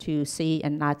use to see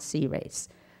and not see race.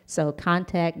 So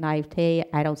contact, naivete,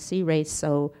 I don't see race,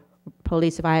 so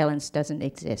police violence doesn't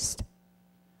exist.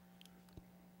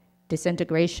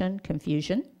 Disintegration,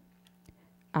 confusion.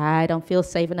 I don't feel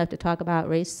safe enough to talk about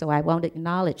race, so I won't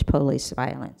acknowledge police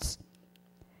violence.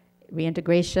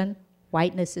 Reintegration,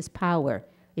 whiteness is power.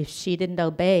 If she didn't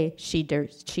obey, she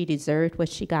deserved what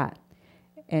she got.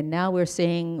 And now we're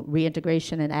seeing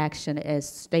reintegration in action as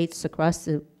states across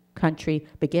the country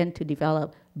begin to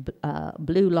develop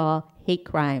blue law hate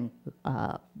crime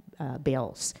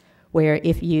bills, where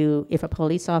if a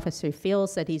police officer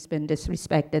feels that he's been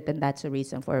disrespected, then that's a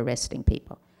reason for arresting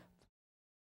people.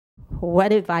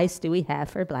 What advice do we have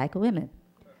for black women?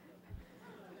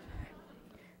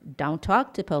 Don't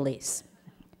talk to police.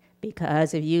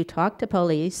 Because if you talk to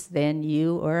police, then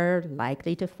you are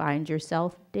likely to find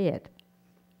yourself dead.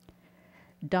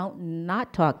 Don't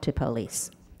not talk to police.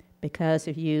 Because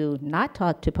if you not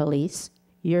talk to police,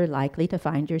 you're likely to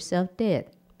find yourself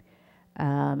dead.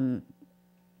 Don't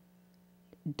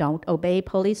obey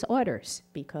police orders.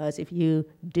 Because if you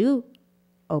do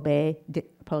obey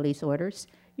police orders,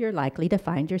 you're likely to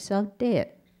find yourself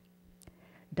dead.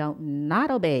 Don't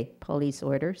not obey police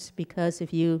orders, because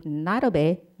if you not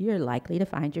obey, you're likely to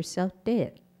find yourself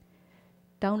dead.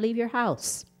 Don't leave your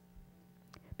house,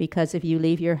 because if you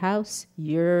leave your house,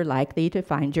 you're likely to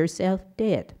find yourself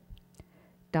dead.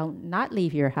 Don't not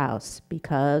leave your house,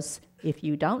 because if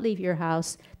you don't leave your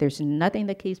house, there's nothing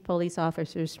that keeps police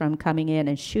officers from coming in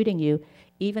and shooting you,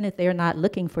 even if they're not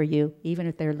looking for you, even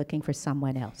if they're looking for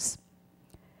someone else.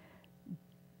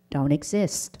 Don't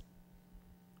exist.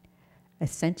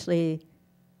 Essentially,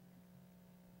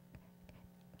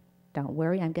 don't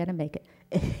worry, I'm going to make it.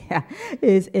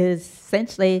 is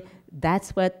essentially,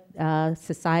 that's what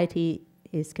society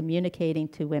is communicating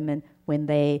to women when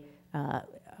they,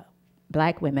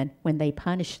 black women, when they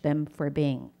punish them for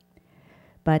being.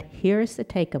 But here's the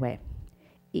takeaway.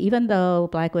 Even though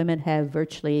black women have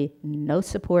virtually no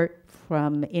support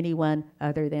from anyone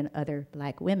other than other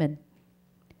black women,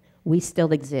 we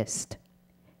still exist.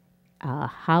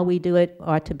 How we do it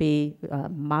ought to be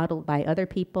modeled by other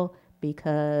people,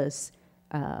 because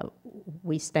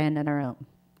we stand on our own.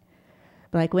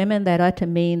 Black women, that ought to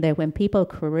mean that when people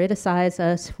criticize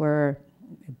us for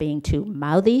being too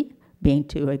mouthy, being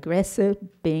too aggressive,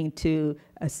 being too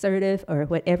assertive, or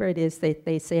whatever it is that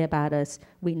they say about us,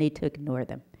 we need to ignore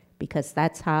them, because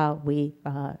that's how we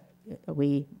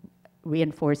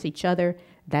reinforce each other.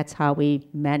 That's how we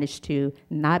manage to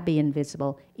not be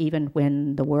invisible, even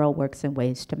when the world works in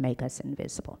ways to make us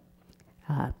invisible.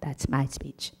 That's my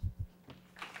speech.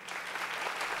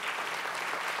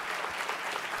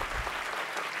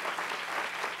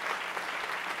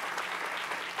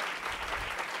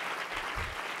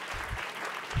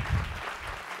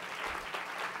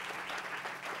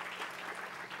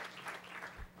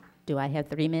 Do I have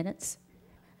 3 minutes?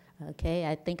 Okay,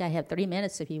 I think I have 3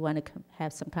 minutes if you want to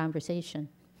have some conversation.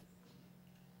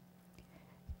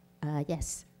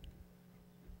 Yes.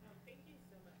 Thank you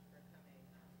so much for coming.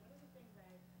 One of the things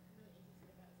I'm really interested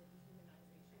about is the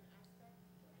dehumanization aspect,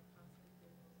 where the constant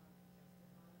fear goes on to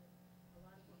justify a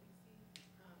lot of what we see. And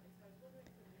so I was wondering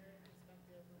from your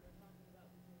perspective, when we're talking about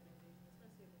dehumanization,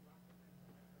 especially as we lock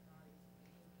behind our bodies,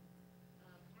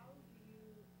 how do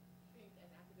you think as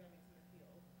academics in the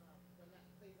field, when that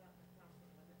plays out in the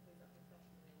classroom, when that plays out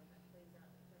professionally, when that plays out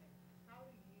in the clinic, how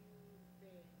do you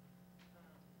think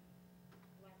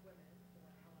black women or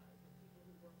allies or people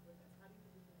who work with us, how do you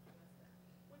think we can address that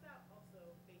without also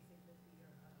facing the fear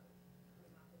of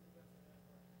coming off as aggressive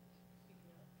or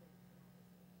speaking up for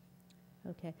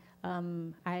Okay.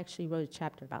 I actually wrote a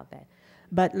chapter about that.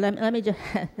 But let me just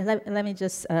let me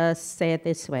just say it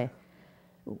this way.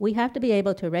 We have to be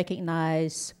able to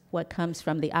recognize what comes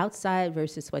from the outside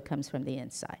versus what comes from the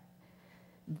inside.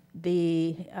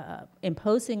 The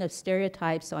imposing of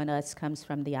stereotypes on us comes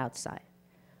from the outside.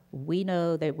 We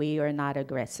know that we are not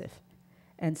aggressive.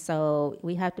 And so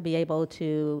we have to be able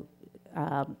to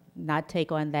not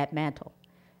take on that mantle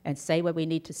and say what we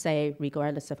need to say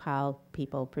regardless of how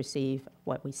people perceive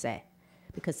what we say,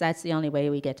 because that's the only way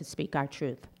we get to speak our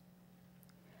truth.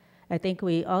 I think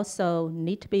we also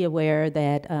need to be aware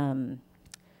that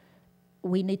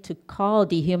we need to call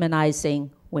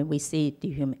dehumanizing when we see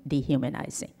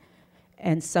dehumanizing.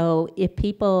 And so if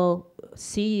people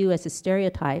see you as a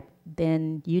stereotype,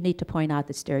 then you need to point out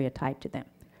the stereotype to them.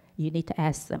 You need to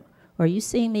ask them, Are you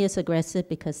seeing me as aggressive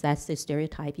because that's the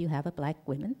stereotype you have of black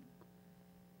women?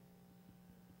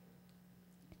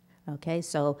 Okay,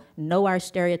 so know our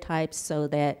stereotypes so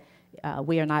that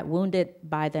we are not wounded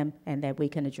by them and that we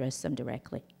can address them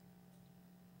directly.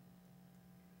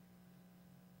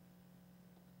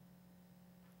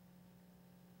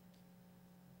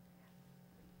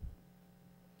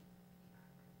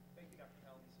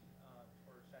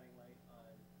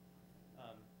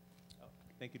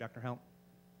 Thank you, Dr. Helms.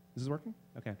 Is this working?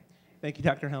 Okay. Thank you,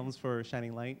 Dr. Helms, for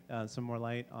shining light, some more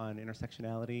light on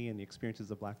intersectionality and the experiences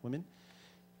of black women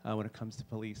when it comes to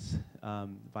police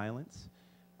violence.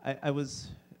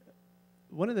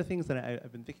 One of the things that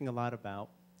I've been thinking a lot about,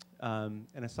 and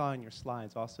I saw in your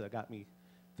slides also that got me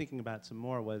thinking about it some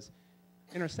more, was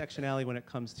intersectionality when it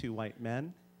comes to white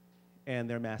men and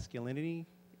their masculinity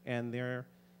and their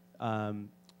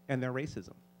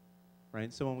racism,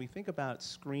 right? So when we think about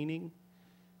screening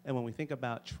and when we think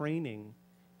about training,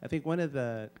 I think one of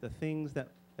the things that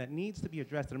needs to be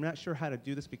addressed, and I'm not sure how to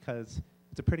do this because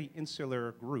it's a pretty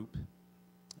insular group,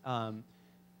 I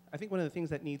think one of the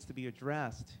things that needs to be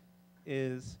addressed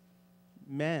is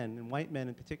men, and white men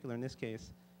in particular in this case,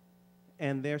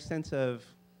 and their sense of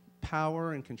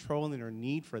power and control and their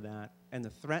need for that, and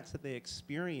the threats that they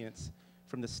experience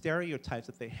from the stereotypes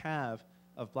that they have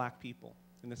of black people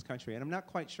in this country. And I'm not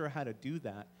quite sure how to do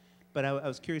that, but I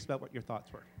was curious about what your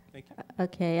thoughts were. Thank you.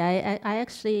 Okay, I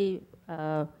actually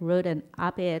wrote an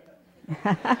op-ed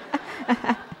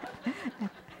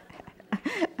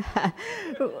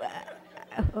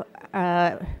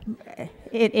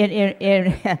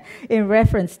in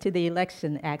reference to the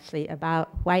election, actually, about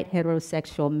white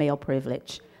heterosexual male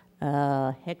privilege.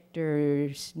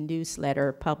 Hector's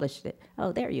newsletter published it.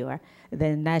 Oh, there you are.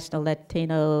 The National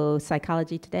Latino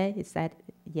Psychology Today, is that?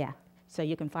 Yeah, so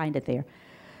you can find it there.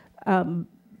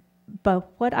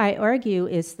 But what I argue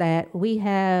is that we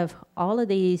have all of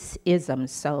these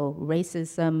isms, so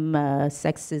racism,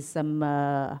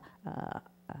 sexism,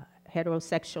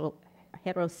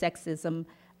 heterosexism,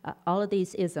 all of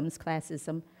these isms,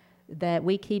 classism, that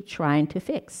we keep trying to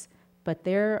fix. But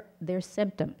they're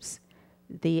symptoms.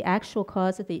 The actual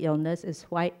cause of the illness is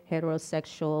white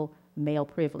heterosexual male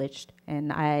privileged,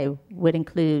 and I would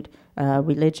include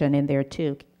religion in there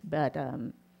too, but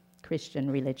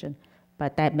Christian religion.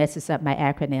 But that messes up my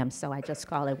acronym, so I just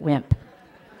call it WIMP.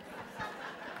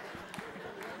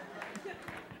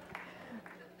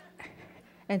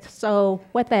 And so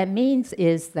what that means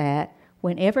is that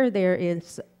whenever there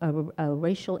is a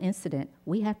racial incident,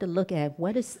 we have to look at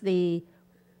what is the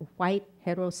white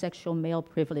heterosexual male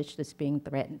privilege that's being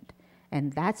threatened.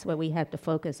 And that's what we have to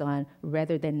focus on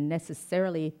rather than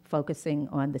necessarily focusing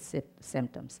on the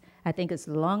symptoms. I think as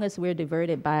long as we're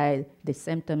diverted by the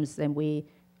symptoms, then we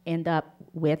end up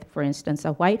with, for instance,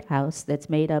 a White House that's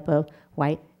made up of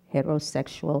white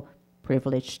heterosexual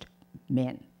privileged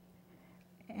men.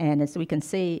 And as we can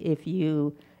see, if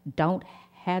you don't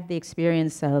have the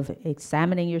experience of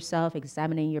examining yourself,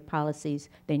 examining your policies,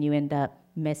 then you end up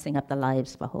messing up the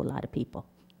lives of a whole lot of people.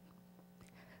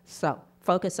 So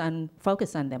focus on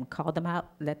them, call them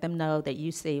out, let them know that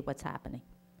you see what's happening,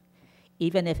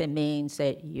 even if it means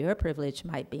that your privilege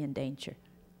might be in danger.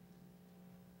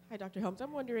 Hi, Dr. Helms.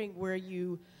 I'm wondering where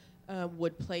you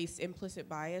would place implicit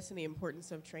bias and the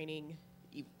importance of training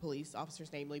police officers,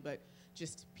 namely, but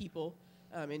just people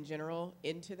in general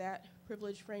into that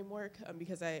privilege framework,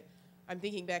 because I'm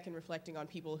thinking back and reflecting on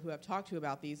people who have talked to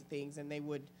about these things, and they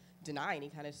would deny any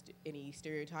kind of any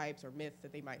stereotypes or myths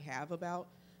that they might have about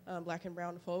black and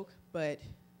brown folk, but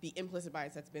the implicit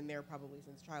bias that's been there probably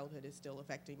since childhood is still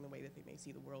affecting the way that they may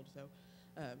see the world. So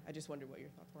I just wondered what your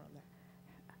thoughts were on that.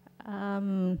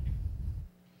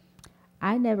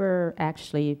 I never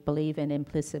actually believe in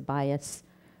implicit bias.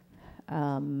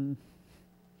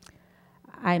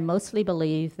 I mostly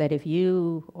believe that if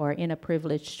you are in a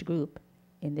privileged group,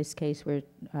 in this case we're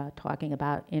talking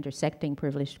about intersecting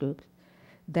privileged groups,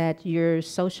 that you're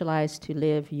socialized to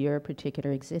live your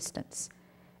particular existence.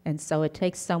 And so it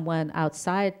takes someone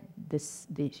outside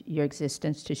your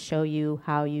existence to show you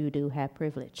how you do have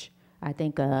privilege. I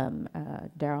think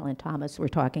Daryl and Thomas were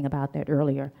talking about that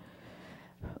earlier.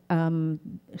 Some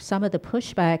of the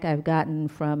pushback I've gotten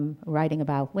from writing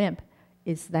about WIMP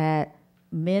is that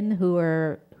men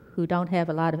who don't have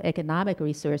a lot of economic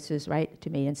resources write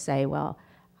to me and say, well,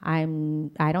 I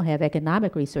don't have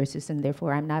economic resources and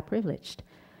therefore I'm not privileged.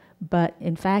 But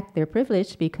in fact, they're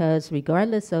privileged because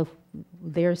regardless of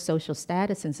their social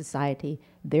status in society,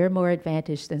 they're more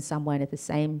advantaged than someone at the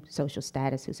same social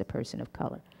status who's a person of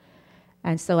color.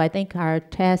 And so I think our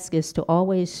task is to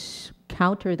always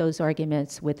counter those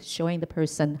arguments with showing the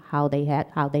person how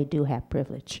they do have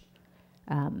privilege.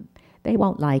 They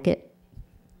won't like it,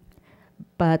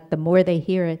 but the more they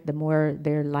hear it, the more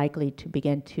they're likely to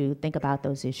begin to think about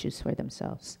those issues for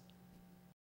themselves.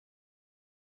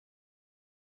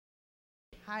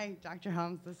 Hi, Dr.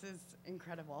 Helms. This is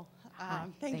incredible. Hi,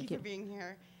 Thank you for being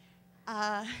here.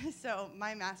 So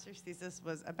my master's thesis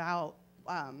was about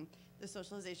the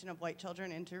socialization of white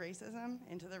children into racism,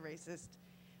 into the racist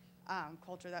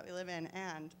culture that we live in.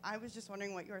 And I was just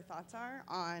wondering what your thoughts are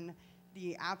on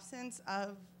the absence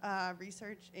of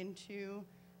research into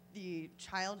the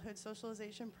childhood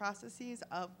socialization processes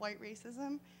of white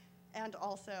racism. And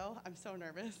also, I'm so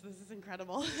nervous, this is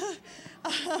incredible.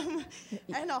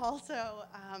 And also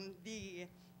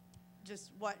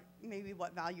just what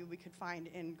value we could find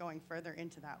in going further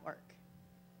into that work.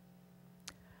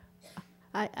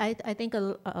 I think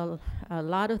a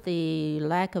lot of the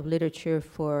lack of literature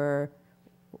for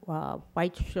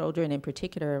white children in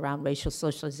particular around racial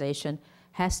socialization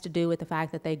has to do with the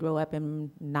fact that they grow up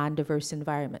in non-diverse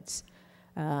environments.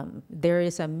 There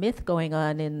is a myth going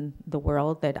on in the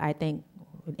world that I think,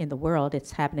 in the world,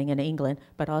 it's happening in England,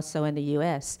 but also in the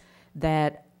US,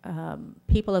 that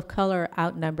people of color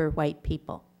outnumber white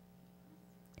people.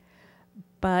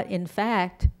 But in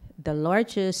fact, the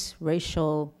largest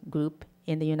racial group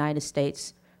in the United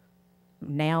States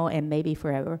now and maybe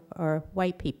forever are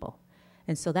white people.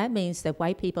 And so that means that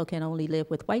white people can only live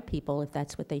with white people if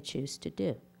that's what they choose to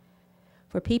do.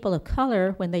 For people of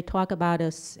color, when they talk about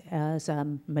us as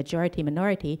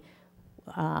majority-minority,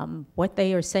 what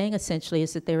they are saying essentially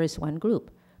is that there is one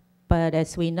group. But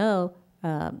as we know,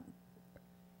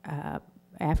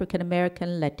 African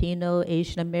American, Latino,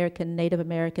 Asian American, Native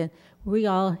American, we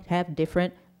all have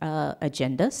different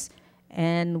agendas,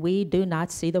 and we do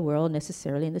not see the world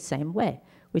necessarily in the same way,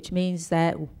 which means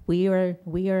that we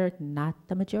are not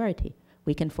the majority.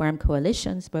 We can form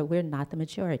coalitions, but we're not the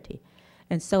majority.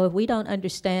 And so if we don't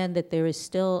understand that there is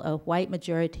still a white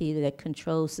majority that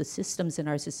controls the systems in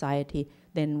our society,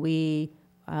 then we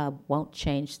won't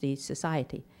change the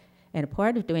society. And a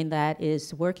part of doing that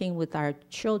is working with our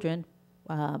children,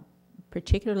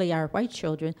 particularly our white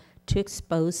children, to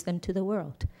expose them to the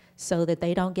world so that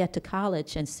they don't get to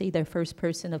college and see their first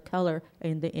person of color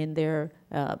in their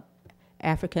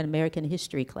African American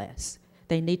history class.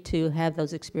 They need to have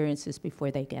those experiences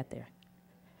before they get there.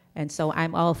 And so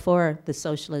I'm all for the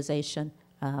socialization.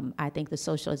 I think the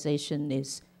socialization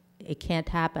it can't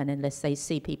happen unless they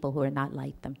see people who are not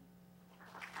like them.